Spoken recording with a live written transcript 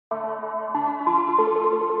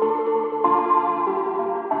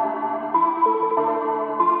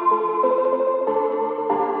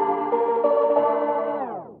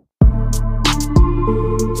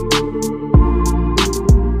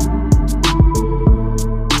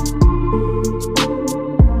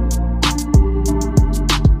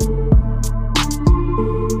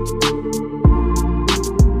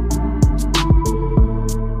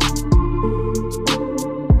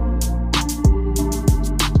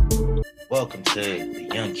Welcome to the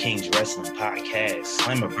Young Kings Wrestling Podcast,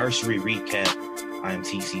 Slammiversary recap. I am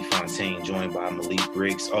TC Fontaine, joined by Malik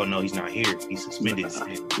Briggs. Oh no, he's not here. He's suspended.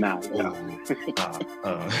 I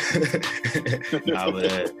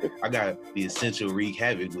got the essential Wreak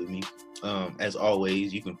Havoc with me. As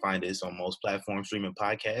always, you can find us on most platforms streaming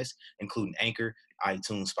podcasts, including Anchor,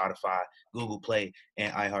 iTunes, Spotify, Google Play,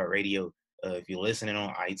 and iHeartRadio. If you're listening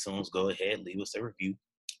on iTunes, go ahead, leave us a review.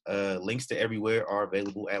 Links to everywhere are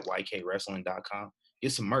available at ykwrestling.com.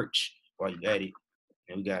 Get some merch while you at it.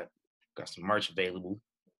 And we got some merch available.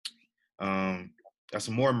 Got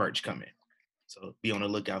some more merch coming. So be on the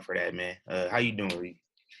lookout for that, man. How you doing, Reed?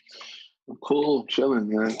 I'm cool, chilling,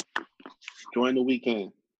 man. Enjoying the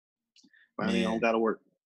weekend. Finally, don't gotta work.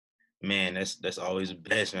 Man, that's always the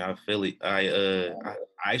best, man. I feel it. I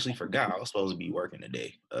actually forgot I was supposed to be working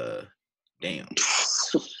today. Damn.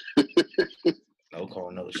 No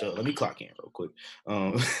call, no show. Let me clock in real quick.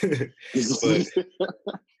 But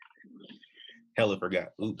hella forgot.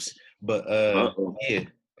 Oops. But yeah,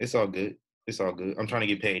 it's all good. It's all good. I'm trying to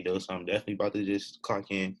get paid though, so I'm definitely about to just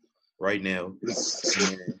clock in right now.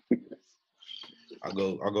 I'll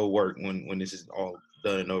go work when this is all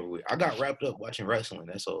done and over with. I got wrapped up watching wrestling.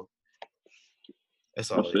 That's all.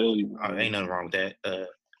 That's all. Ain't nothing wrong with that.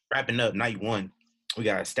 Wrapping up night one. We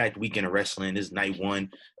got a stacked weekend of wrestling. This is night one,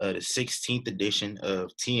 the 16th edition of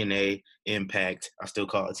TNA Impact. I still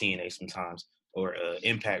call it TNA sometimes, or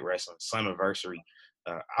Impact Wrestling, Slammiversary.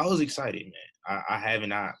 I was excited, man. I haven't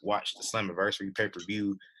not watched the Slammiversary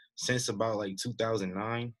pay-per-view since about like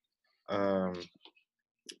 2009.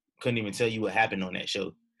 Couldn't even tell you what happened on that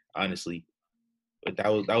show, honestly. But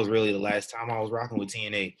that was really the last time I was rocking with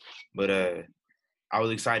TNA. But I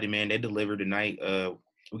was excited, man. They delivered tonight.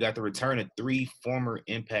 We got the return of three former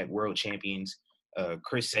Impact World Champions.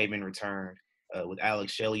 Chris Sabin returned with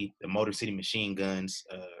Alex Shelley, the Motor City Machine Guns.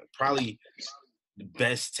 Probably the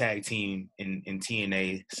best tag team in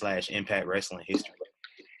TNA / Impact Wrestling history.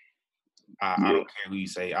 I don't care who you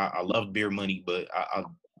say. I love Beer Money, but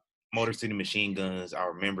Motor City Machine Guns, I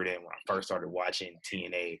remember them when I first started watching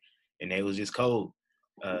TNA, and they was just cold.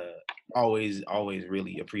 Always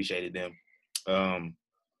really appreciated them.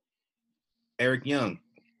 Eric Young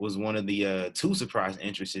was one of the two surprise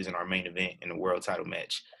entrances in our main event in the world title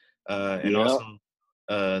match. And also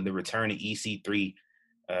the return of EC3.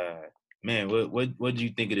 Man, what did you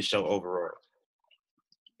think of the show overall?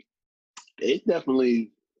 It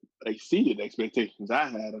definitely exceeded expectations I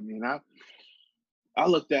had. I mean, I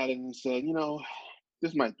looked at it and said,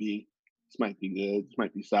 this might be good. This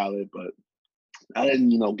might be solid, but I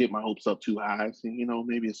didn't, get my hopes up too high. So,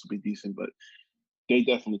 maybe this will be decent, but they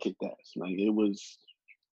definitely kicked ass. Like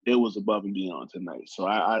it was above and beyond tonight. So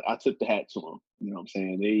I took the hat to them. You know what I'm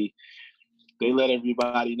saying? They let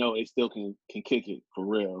everybody know they still can kick it for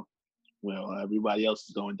real. Well, everybody else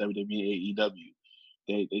is going WWE, AEW.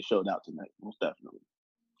 They showed out tonight, most definitely.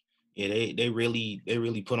 Yeah, they really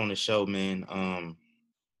put on the show, man.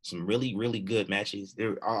 Some really, really good matches.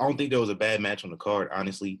 I don't think there was a bad match on the card,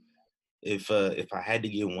 honestly. If I had to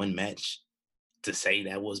get one match to say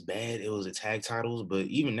that was bad, it was the tag titles, but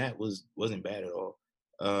even that wasn't bad at all.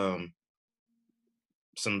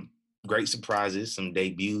 Some great surprises, some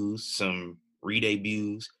debuts, some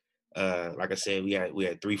re-debuts. Like I said, we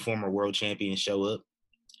had three former world champions show up.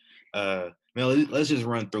 Man, let's just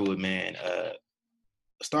run through it, man.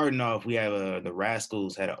 Starting off, we have the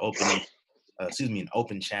Rascals had an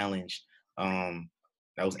open challenge that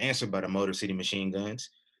was answered by the Motor City Machine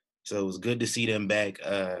Guns. So it was good to see them back.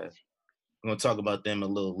 I'm going to talk about them a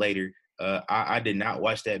little later. I did not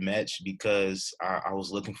watch that match because I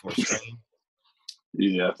was looking for a stream.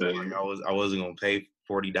 Yeah, I wasn't going to pay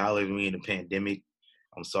 $40. We in the pandemic.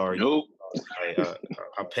 I'm sorry. Nope. I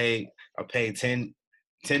paid $10,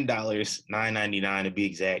 $9.99 to be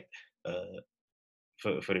exact,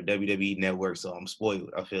 for the WWE network. So I'm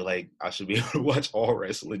spoiled. I feel like I should be able to watch all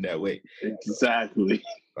wrestling that way. Exactly.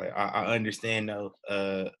 Like I understand though,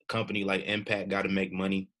 company like Impact got to make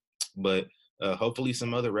money, but hopefully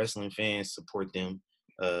some other wrestling fans support them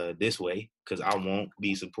this way, because I won't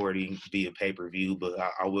be supporting via pay-per-view, but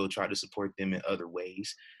I will try to support them in other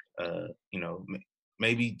ways.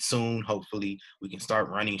 Maybe soon, hopefully, we can start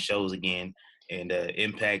running shows again. And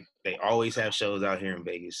Impact, they always have shows out here in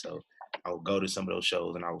Vegas, so I'll go to some of those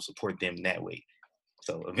shows and I will support them that way.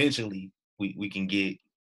 So eventually, we can get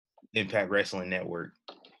Impact Wrestling Network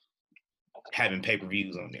having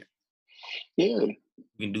pay-per-views on there. Yeah.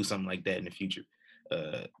 We can do something like that in the future.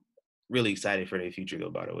 Really excited for their future, though,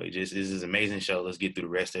 by the way. This is an amazing show. Let's get through the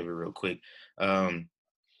rest of it real quick.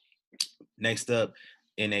 Next up,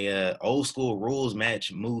 in a old school rules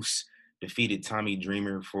match, Moose defeated Tommy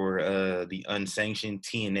Dreamer for the unsanctioned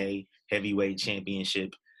TNA Heavyweight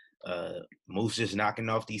Championship. Moose just knocking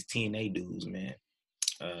off these TNA dudes, man.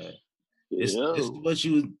 This is what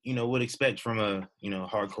you would expect from a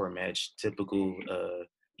hardcore match, typical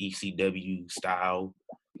ECW style.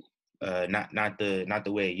 Not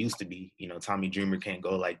the way it used to be. Tommy Dreamer can't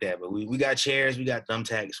go like that. But we got chairs, we got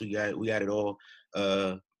thumbtacks, we got it all.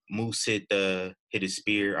 Moose hit his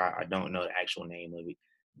spear. I don't know the actual name of it,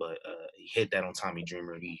 but he hit that on Tommy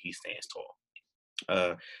Dreamer. He stands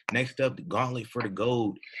tall. Next up, the Gauntlet for the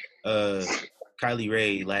Gold. Kylie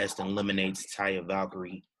Ray last eliminates Taya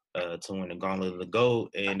Valkyrie to win the Gauntlet of the Gold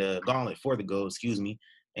and Gauntlet for the Gold, excuse me.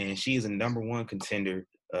 And she is a number one contender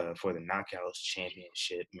for the Knockouts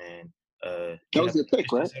Championship, man. That was your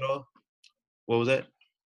pick, right? At all? What was that?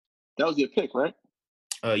 That was your pick, right?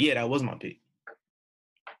 Yeah, that was my pick.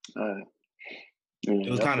 It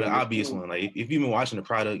was kind of the obvious one. Like if you've been watching the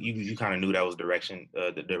product, you kind of knew that was the direction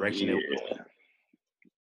it was going.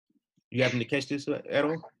 You happen to catch this at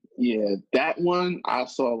all? Yeah, that one I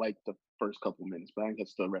saw like the first couple minutes, but I didn't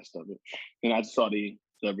catch the rest of it. And I just saw the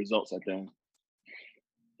results at the end.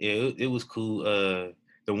 Yeah, it was cool.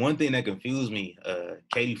 The one thing that confused me,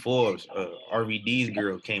 Katie Forbes, RVD's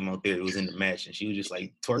girl, came out there. It was in the match, and she was just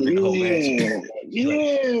like twerking the whole match.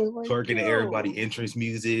 Like, twerking to everybody entrance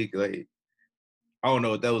music. Like, I don't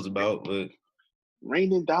know what that was about, but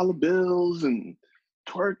raining dollar bills and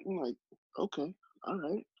twerking. Like, okay, all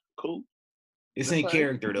right, cool. It's in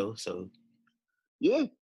character though, so yeah,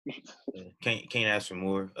 can't ask for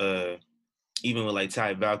more. Even with like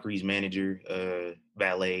Ty Valkyrie's manager,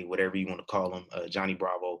 valet, whatever you want to call him, Johnny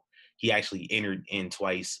Bravo, he actually entered in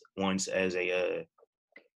twice. Once as a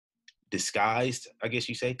disguised, I guess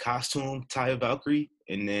you say, costume Ty Valkyrie,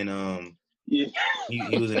 and then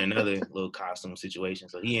he was in another little costume situation.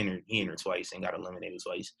 So he entered twice and got eliminated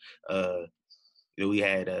twice. We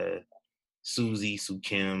had Susie, Sue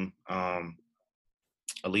Kim,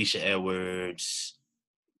 Alicia Edwards,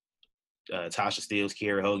 Tasha Steelz,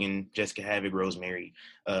 Kiera Hogan, Jessica Havoc, Rosemary,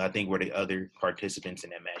 I think were the other participants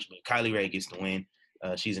in that match. But Kylie Ray gets the win.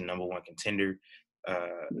 She's a number one contender.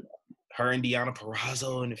 Her and Deonna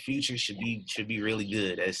Purrazzo in the future should be really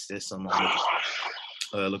good. That's something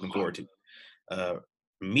I'm looking forward to.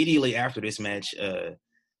 Immediately after this match,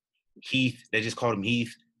 Heath, they just called him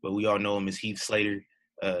Heath, but we all know him as Heath Slater,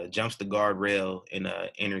 jumps the guardrail and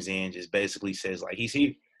enters in, just basically says like he's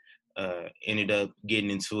here. Ended up getting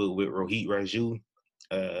into it with Rohit Raju.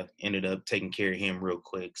 Ended up taking care of him real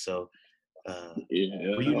quick. So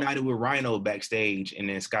reunited with Rhino backstage, and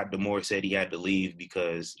then Scott D'Amore said he had to leave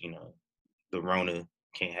because the Rona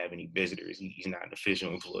can't have any visitors. He's not an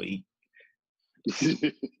official employee.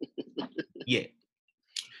 Yeah.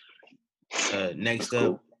 Next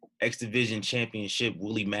up, X Division Championship.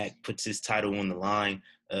 Willie Mack puts his title on the line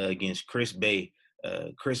against Chris Bay.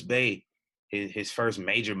 Chris Bay, his first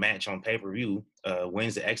major match on pay-per-view,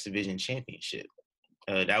 wins the X Division Championship.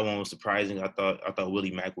 That one was surprising. I thought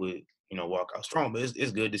Willie Mack would walk out strong, but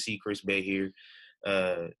it's good to see Chris Bay here,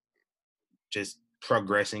 just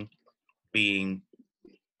progressing. Being,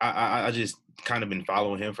 I just kind of been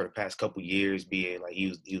following him for the past couple years. Being like he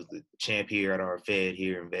was the champ here at our Fed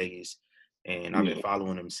here in Vegas, and I've been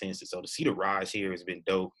following him since. And so to see the rise here has been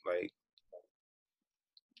dope. Like,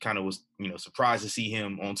 kind of was surprised to see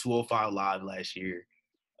him on 205 Live last year.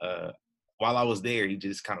 While I was there, he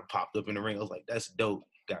just kind of popped up in the ring. I was like, that's dope.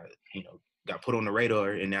 Got put on the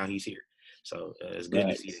radar, and now he's here. So it's good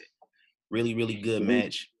to see that. Really, really good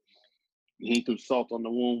match. He threw salt on the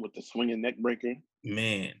wound with the swinging neck breaker.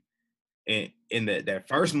 Man, and in that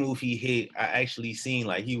first move he hit, I actually seen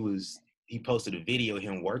like he posted a video of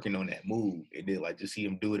him working on that move, and then like to see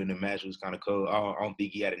him do it in the match was kind of cool. I don't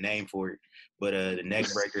think he had a name for it, but the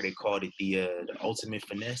neck breaker, they called it the ultimate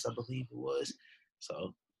finesse, I believe it was.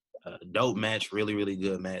 So dope match, really, really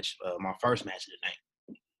good match. My first match of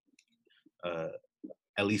the night,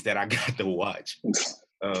 at least that I got to watch.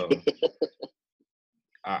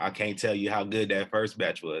 I can't tell you how good that first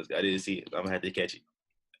match was. I didn't see it. I'm gonna have to catch it.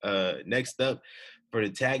 Next up, for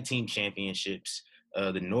the tag team championships,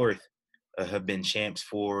 the North have been champs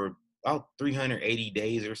for about 380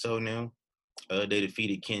 days or so now. They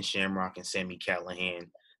defeated Ken Shamrock and Sami Callihan.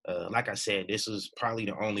 Like I said, this was probably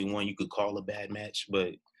the only one you could call a bad match,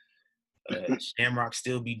 but Shamrock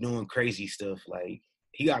still be doing crazy stuff. Like,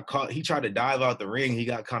 he got caught. He tried to dive out the ring. He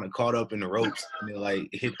got kind of caught up in the ropes and then like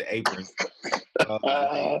hit the apron.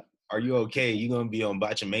 Are you okay? You're gonna be on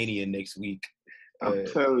Botchamania next week. I'm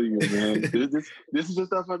telling you, man. This is the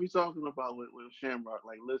stuff I be talking about with Shamrock.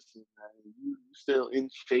 Like, listen, man, you still in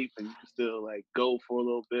shape and you can still like go for a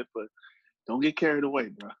little bit, but don't get carried away,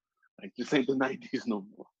 bro. Like this ain't the '90s no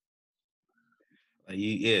more.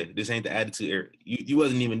 Like this ain't the Attitude Era. You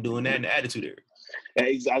wasn't even doing that in the Attitude Era.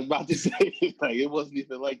 I was about to say, like, it wasn't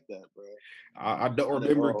even like that, bro. I don't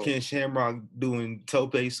remember Ken Shamrock doing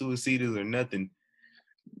tope suicidas or nothing.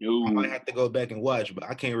 Ooh. I might have to go back and watch, but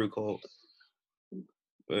I can't recall.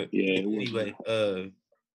 But yeah, anyway,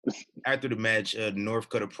 after the match, North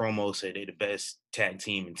cut a promo, said they're the best tag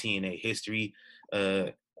team in TNA history.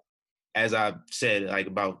 As I said, like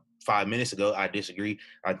about 5 minutes ago, I disagree.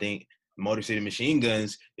 I think Motor City Machine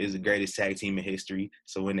Guns is the greatest tag team in history.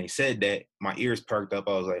 So when they said that, my ears perked up.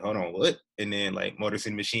 I was like, hold on, what? And then like Motor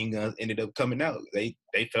City Machine Guns ended up coming out. They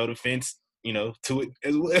felt offense, to it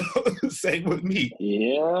as well. Same with me.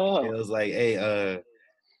 Yeah. It was like, hey,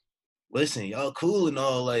 listen, y'all cool and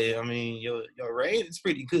all. Like, I mean, your reign is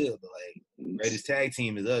pretty good, but like, greatest tag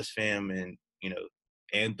team is us, fam. And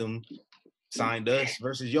Anthem signed us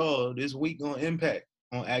versus y'all this week on Impact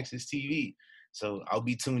on Access TV. So I'll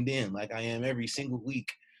be tuned in like I am every single week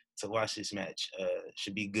to watch this match.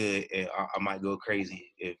 Should be good, and I might go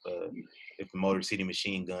crazy if the Motor City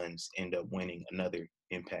Machine Guns end up winning another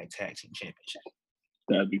Impact Tag Team Championship.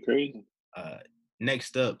 That'd be crazy.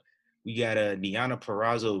 Next up, we got Deonna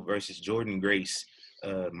Purrazzo versus Jordynne Grace.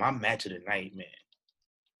 My match of the night, man.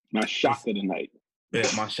 My shock of the night. Yeah,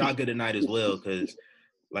 my shock of the night as well, because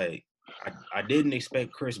like I didn't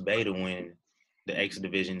expect Chris Bay to win the X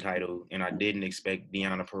Division title, and I didn't expect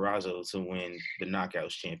Deonna Purrazzo to win the Knockouts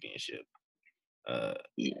Championship.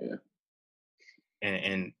 Yeah.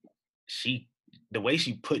 And the way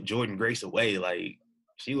she put Jordynne Grace away, like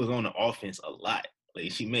she was on the offense a lot.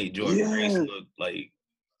 Like she made Jordynne Grace look like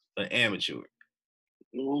an amateur.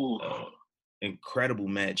 Incredible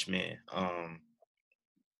match, man.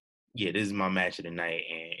 Yeah, this is my match of the night,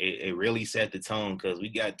 and it really set the tone because we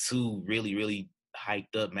got two really, really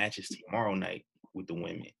hyped up matches tomorrow night with the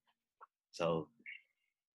women. So,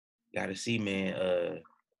 gotta see, man.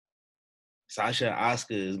 Sasha and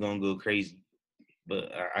Asuka is gonna go crazy,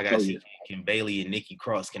 but I gotta see can Bayley and Nikki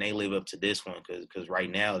Cross, can they live up to this one? Because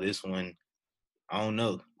right now this one, I don't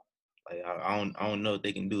know. Like I don't know if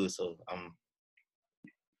they can do it. So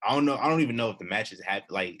I don't know. I don't even know if the matches have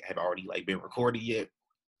already been recorded yet,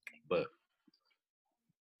 but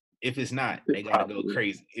if it's not, they gotta go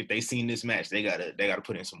crazy. If they seen this match, they gotta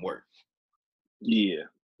put in some work. Yeah.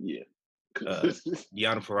 Deonna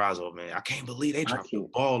Purrazzo, man, I can't believe they dropped the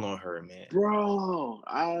ball on her, man. Bro,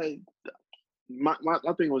 my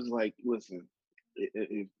thing was like, listen,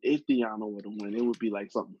 if Deonna were to win, it would be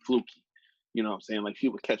like something fluky. You know what I'm saying? Like she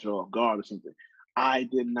would catch her off guard or something. I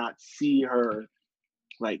did not see her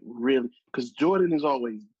like really, because Jordan is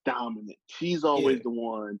always dominant. She's always the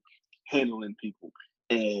one handling people,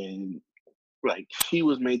 and like she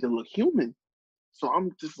was made to look human. So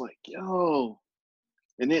I'm just like, yo.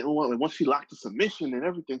 And then once she locked the submission and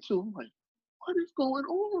everything too, I'm like, what is going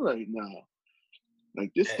on right now?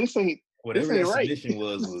 Like this ain't whatever this ain't that right. submission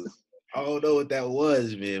was I don't know what that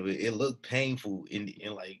was, man, but it looked painful. And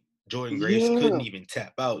like Jordynne Grace couldn't even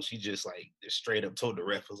tap out. She just straight up told the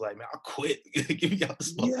ref, was like, man, I'll quit. Give me out the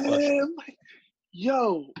spot. Yeah, like,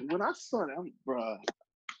 yo, when I saw that, bruh,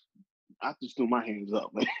 I just threw my hands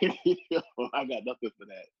up. Like, yo, I got nothing for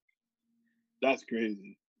that. That's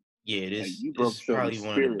crazy. Yeah, this is probably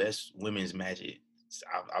one of the best women's matches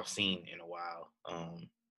I've seen in a while.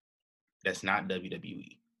 That's not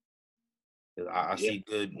WWE. I see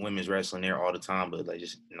good women's wrestling there all the time, but like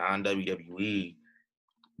just non-WWE,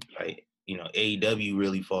 like AEW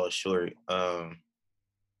really falls short. And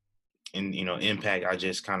Impact, I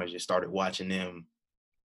just kind of just started watching them,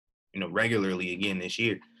 regularly again this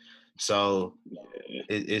year. So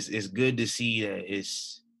it's good to see that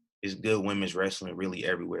it's good women's wrestling really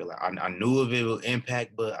everywhere. Like I knew of it with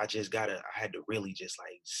Impact, but I had to really just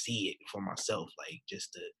see it for myself, like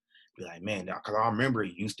just to be like, man, because I remember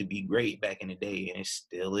it used to be great back in the day, and it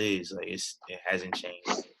still is. Like it hasn't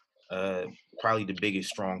changed. Probably the biggest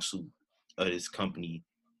strong suit of this company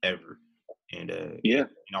ever, and it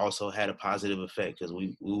also had a positive effect because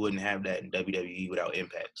we wouldn't have that in WWE without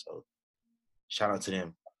Impact. So shout out to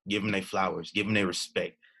them. Give them their flowers. Give them their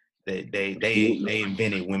respect. They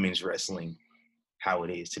invented women's wrestling how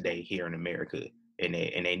it is today here in America, and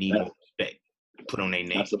they need more respect put on their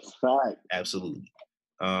name. That's a fact. Absolutely.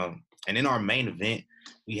 And in our main event,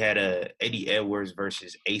 we had Eddie Edwards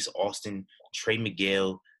versus Ace Austin, Trey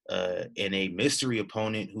Miguel, and a mystery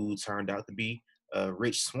opponent who turned out to be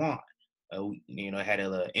Rich Swann. Had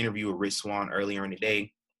an interview with Rich Swann earlier in the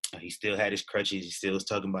day. He still had his crutches. He still was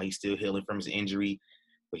talking about he's still healing from his injury.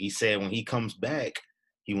 But he said when he comes back,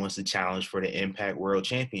 he wants to challenge for the Impact World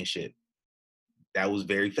Championship. that was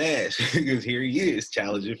very fast because here he is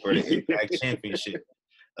challenging for the Impact Championship.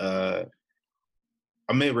 I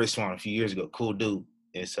met Rich Swann a few years ago, cool dude,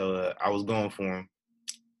 and so I was going for him.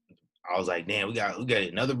 I was like, damn, we got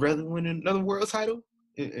another brother winning another world title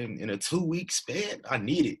in a 2-week span. I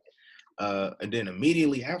need it. And then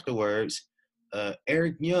immediately afterwards,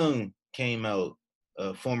 Eric Young came out,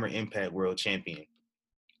 former Impact World Champion.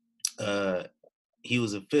 He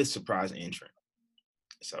was a 5th surprise entrant.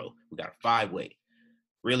 So we got a 5-way.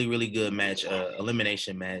 Really, really good match,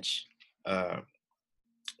 elimination match.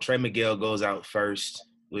 Trey Miguel goes out first,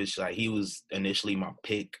 which like he was initially my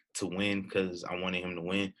pick to win because I wanted him to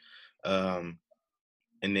win. And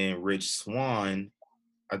then Rich Swann,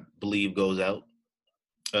 I believe, goes out.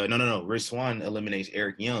 No. Rich Swann eliminates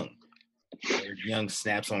Eric Young. Eric Young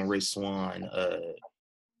snaps on Rich Swann,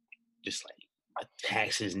 just like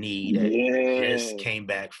attacks his knee that just came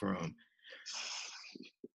back from.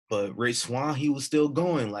 But Rich Swann, he was still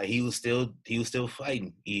going. Like he was still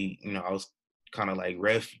fighting. I was kind of like,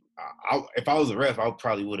 ref. If I was a ref, I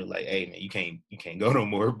probably would have like, hey man, you can't go no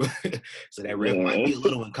more. But so that ref might be a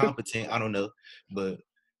little incompetent. I don't know, but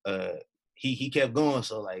he kept going.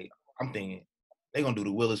 So like I'm thinking they're gonna do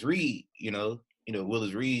the Willis Reed.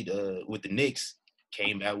 Willis Reed with the Knicks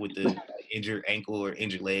came out with the injured ankle or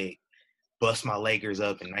injured leg, bust my Lakers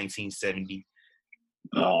up in 1970.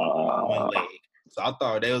 One leg. So I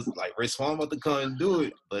thought that was like Rich Swann about to come and do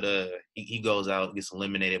it, but he goes out, gets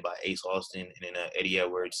eliminated by Ace Austin, and then Eddie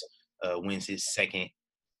Edwards wins his 2nd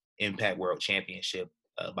Impact World Championship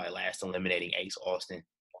by last eliminating Ace Austin.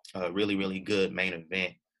 Really, really good main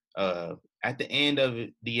event. At the end of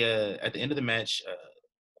the match,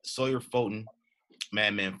 Sawyer Fulton,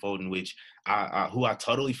 Madman Fulton, which who I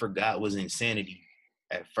totally forgot was Insanity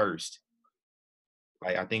at first.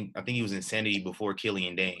 Like I think he was Insanity before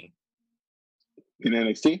Killian Dane. In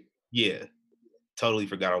NXT? Yeah, totally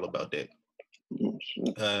forgot all about that.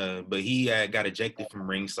 But he got ejected from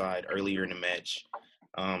ringside earlier in the match.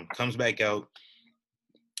 Comes back out.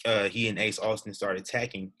 He and Ace Austin start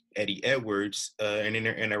attacking Eddie Edwards, and then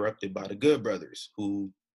they're interrupted by the Good Brothers,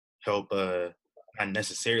 who help not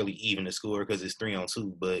necessarily even the score because it's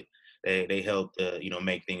 3-on-2, but they helped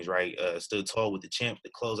make things right. Stood tall with the champ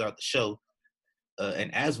to close out the show.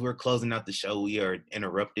 And as we're closing out the show, we are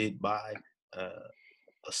interrupted by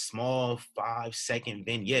a small 5-second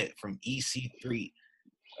vignette from EC3.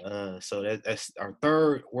 So that's our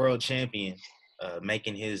 3rd world champion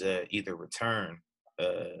making his either return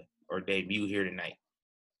or debut here tonight.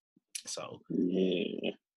 So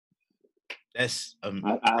yeah, that's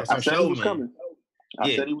I our said show, he was man. coming.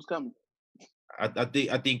 I said he was coming. I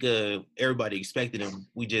think everybody expected him.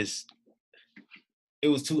 It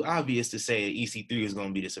was too obvious to say EC3 is going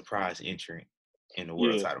to be the surprise entrant in the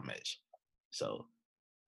world title match. So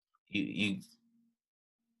you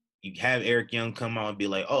have Eric Young come out and be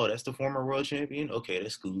like, oh, that's the former world champion? Okay,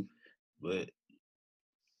 that's cool. But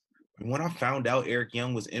when I found out Eric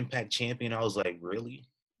Young was Impact champion, I was like, really?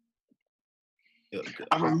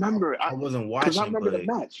 I remember. I wasn't watching, I remember but the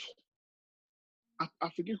match. I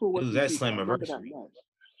forget who it was. It was at Slammiversary.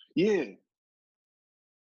 Yeah.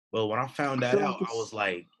 But when I found that out, I was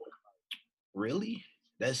like, really?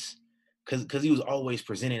 That's because he was always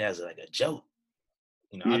presented as like a joke.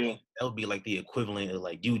 I think that would be like the equivalent of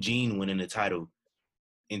like Eugene winning the title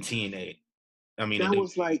in TNA. I mean, that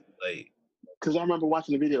was like because I remember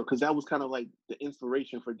watching the video because that was kind of like the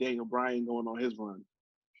inspiration for Daniel Bryan going on his run.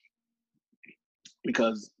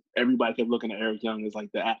 Because everybody kept looking at Eric Young as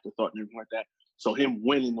like the afterthought and everything like that. So him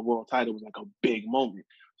winning the world title was like a big moment.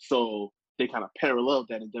 So they kind of paralleled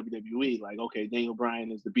that in WWE. Like, okay, Daniel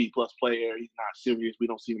Bryan is the B+ player. He's not serious. We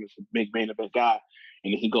don't see him as a big main event guy.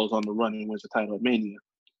 And then he goes on the run and wins the title at Mania.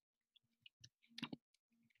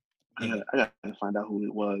 I got to find out who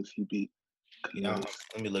it was he beat.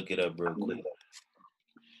 Let me look it up real quick.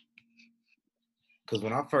 Because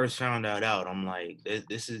when I first found that out, I'm like,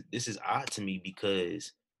 this is odd to me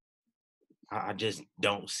because I just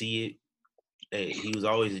don't see it. He was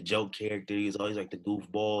always a joke character. He was always like the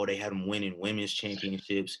goofball. They had him winning women's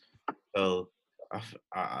championships. So,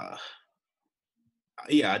 I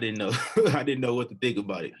didn't know. I didn't know what to think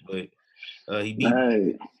about it. But he beat.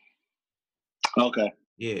 Right. Okay.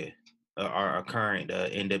 Yeah. Our current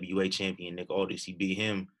NWA champion, Nick Aldis, he beat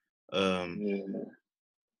him.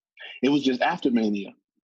 It was just after Mania.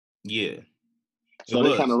 Yeah. So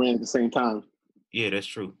they kind of ran at the same time. Yeah, that's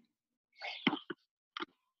true.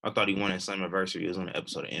 I thought he won at Slammiversary. It was on an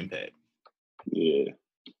episode of Impact. Yeah.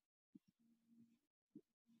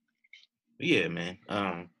 But yeah, man.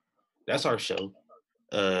 That's our show.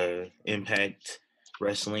 Impact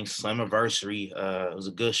Wrestling Slammiversary. It was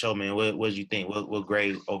a good show, man. What did you think? What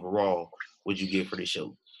grade overall would you give for this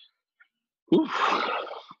show? Oof.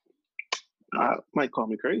 I might call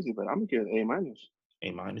me crazy, but I'm gonna give it A minus.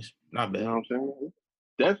 A minus, not bad. You know what I'm saying?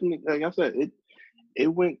 Definitely, like I said, it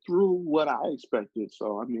went through what I expected.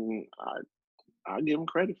 So I mean, I give them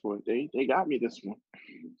credit for it. They got me this one.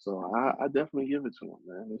 So I definitely give it to them,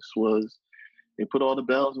 man. They put all the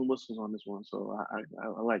bells and whistles on this one, so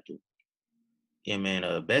I like it. Yeah,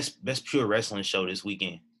 man. Best pure wrestling show this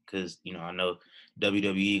weekend, because I know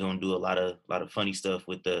WWE gonna do a lot of funny stuff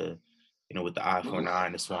with the with the eye for an eye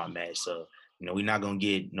and the swamp match. So we're not gonna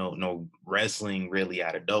get no wrestling really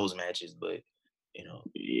out of those matches, but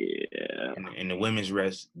yeah. And the women's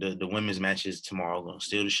the women's matches tomorrow gonna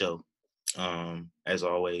steal the show, as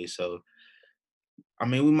always. So I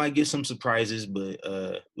mean, we might get some surprises, but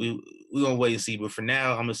we gonna wait and see. But for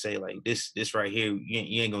now, I'm gonna say like this right here,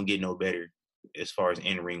 you ain't gonna get no better as far as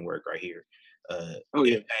in ring work right here.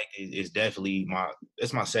 Impact is definitely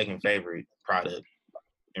that's my second favorite product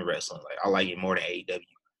in wrestling. Like I like it more than AEW.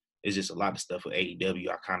 It's just a lot of stuff with AEW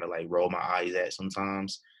I kind of like roll my eyes at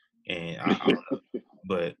sometimes, and I don't know.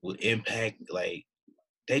 But with Impact, like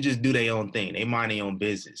they just do their own thing. They mind their own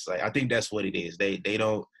business. Like I think that's what it is. They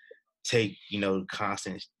don't take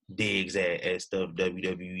constant digs at stuff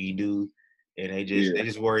WWE do, and they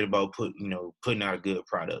just worried about putting out a good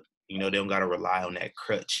product. They don't gotta rely on that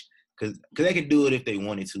crutch because they can do it if they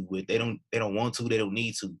wanted to, but they don't want to. They don't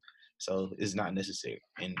need to, so it's not necessary.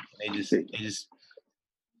 And they just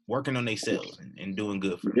working on themselves and doing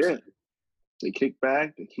good for themselves. They kick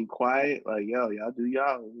back, they keep quiet, like y'all do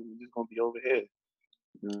y'all. We're just gonna be over here.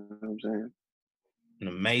 You know what I'm saying? An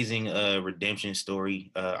amazing redemption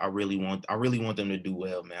story. I really want them to do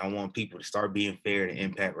well, man. I want people to start being fair to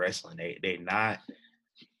Impact Wrestling. They're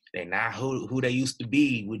not who they used to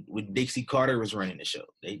be with Dixie Carter was running the show.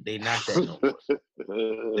 They not that no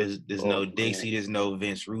more. There's no Dixie, there's no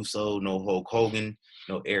Vince Russo, no Hulk Hogan,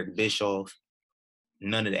 no Eric Bischoff,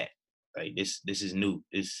 none of that. Like this is new.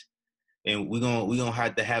 And we're gonna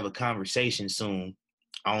have to have a conversation soon.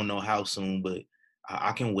 I don't know how soon, but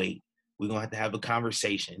I can wait. We're going to have a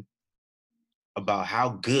conversation about how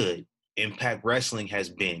good Impact Wrestling has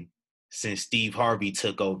been since Steve Harvey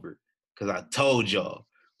took over. Because I told y'all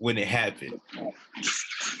when it happened.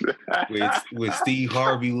 when Steve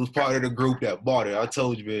Harvey was part of the group that bought it, I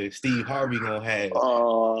told you, man, Steve Harvey going to have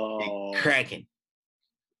it cracking.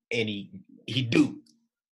 And he do.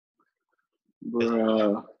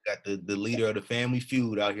 Bruh. Got the leader of the Family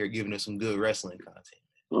Feud out here giving us some good wrestling content.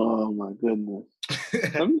 Oh my goodness.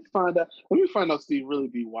 Let me find out Steve really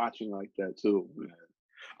be watching like that too, man.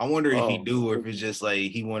 I wonder if he do, or if it's just like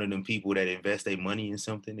he one of them people that invest their money in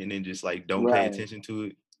something and then just like don't pay attention to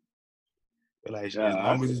it. But like, as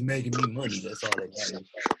long as it's making me money, that's all that matters.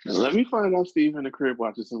 Let me find out Steve in the crib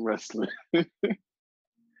watching some wrestling. Boy,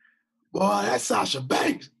 that's Sasha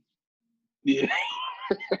Banks. Yeah.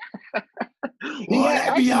 Boy,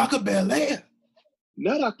 that Bianca Belair.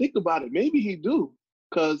 Now that I think about it, maybe he do.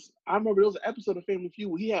 Because I remember there was an episode of Family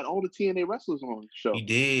Feud where he had all the TNA wrestlers on the show. He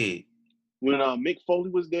did. When Mick Foley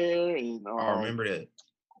was there, and I remember that.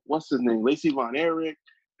 What's his name? Lacey Von Erich,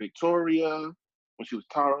 Victoria, when she was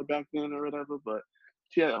Tara back then or whatever. But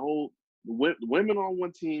she had a whole the women on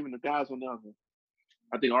one team and the guys on the other.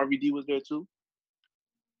 I think RVD was there too.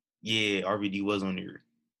 Yeah, RVD was on there.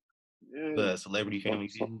 Yeah. The Celebrity Family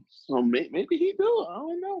Feud. So maybe he do. I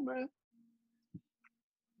don't know, man.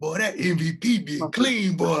 Boy, that MVP be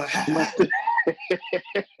clean, boy.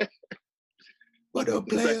 What up,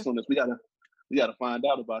 player? We gotta find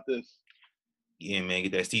out about this. Yeah, man,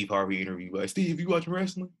 get that Steve Harvey interview. Like, Steve, you watching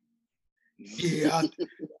wrestling? Yeah,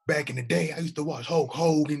 back in the day, I used to watch Hulk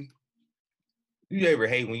Hogan. You ever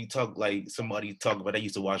hate when you talk like somebody talk about they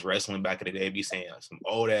used to watch wrestling back in the day, be saying some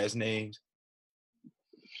old ass names?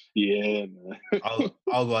 Yeah, man. I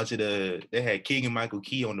was watching they had Keegan Michael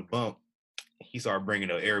Key on the bump. He started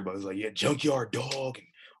bringing up everybody. He was like, yeah, Junkyard Dog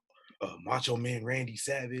and Macho Man Randy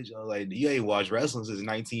Savage. I was like, you ain't watched wrestling since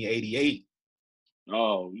 1988.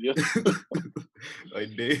 Oh, yeah.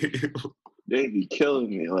 Like, damn. They be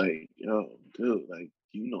killing me. Like, yo, dude, like,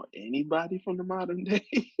 do you know anybody from the modern day?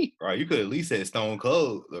 Right, you could at least say Stone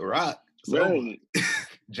Cold, The Rock. So, right.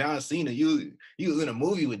 John Cena, you was in a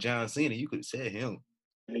movie with John Cena, you could have said him.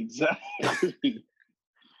 Exactly. At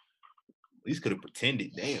least could have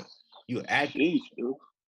pretended. Damn. You an actor.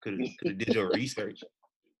 Could have did your research.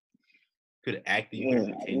 Could have acted. You could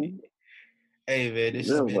have pretended. Hey man, this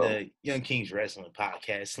has been a Young Kings Wrestling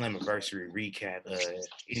Podcast, Slammiversary recap.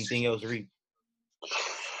 Anything else, Reed?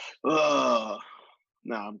 Nah,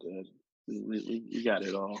 I'm good. We got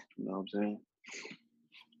it all. You know what I'm saying?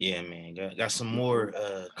 Yeah, man. Got some more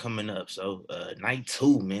coming up. So night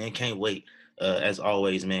 2, man. Can't wait. As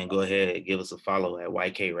always, man, go ahead, give us a follow at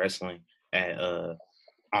YK Wrestling at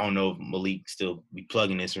I don't know if Malik still be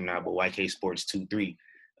plugging this or not, but YK Sports 23.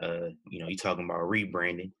 You talking about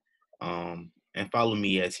rebranding. And follow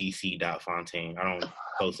me at tc.fontaine. I don't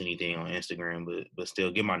post anything on Instagram, but still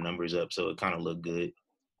get my numbers up so it kind of look good.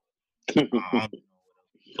 I don't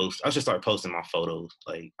post. I should start posting my photos.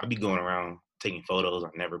 Like I be going around taking photos. I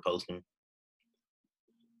never post them.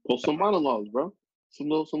 Post some monologues, bro. Some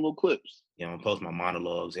little clips. I'm gonna post my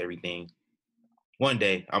monologues, everything. One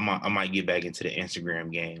day I might get back into the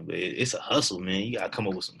Instagram game, but it's a hustle, man. You gotta come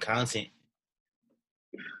up with some content.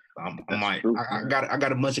 I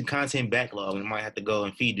got a bunch of content backlog, and I might have to go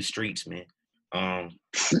and feed the streets, man.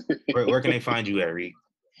 Where can they find you at, Reek?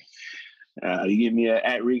 You get me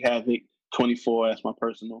at Reek Havoc 24. That's my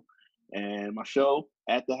personal, and my show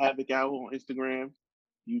at the Havoc Hour on Instagram,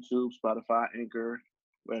 YouTube, Spotify, Anchor,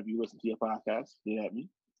 wherever you listen to your podcast. Get at me.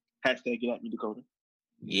 Hashtag get at me, Dakota.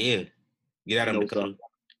 Yeah, get at him, Dakota.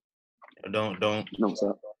 Don't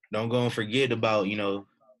go and forget about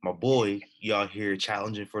my boy. Y'all here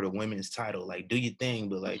challenging for the women's title. Like, do your thing,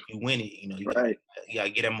 but like you win it, you gotta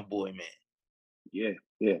get at my boy, man. Yeah,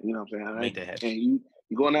 you know what I'm saying. Make that happen. And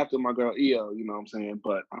you going after my girl EO, you know what I'm saying.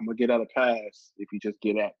 But I'm gonna get out a pass if you just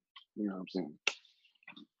get at, you know what I'm saying.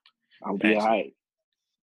 I'll be all right.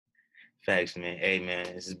 Facts, man. Hey, man,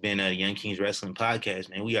 this has been a Young Kings Wrestling Podcast,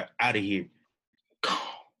 man. We are out of here.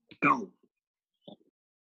 Go.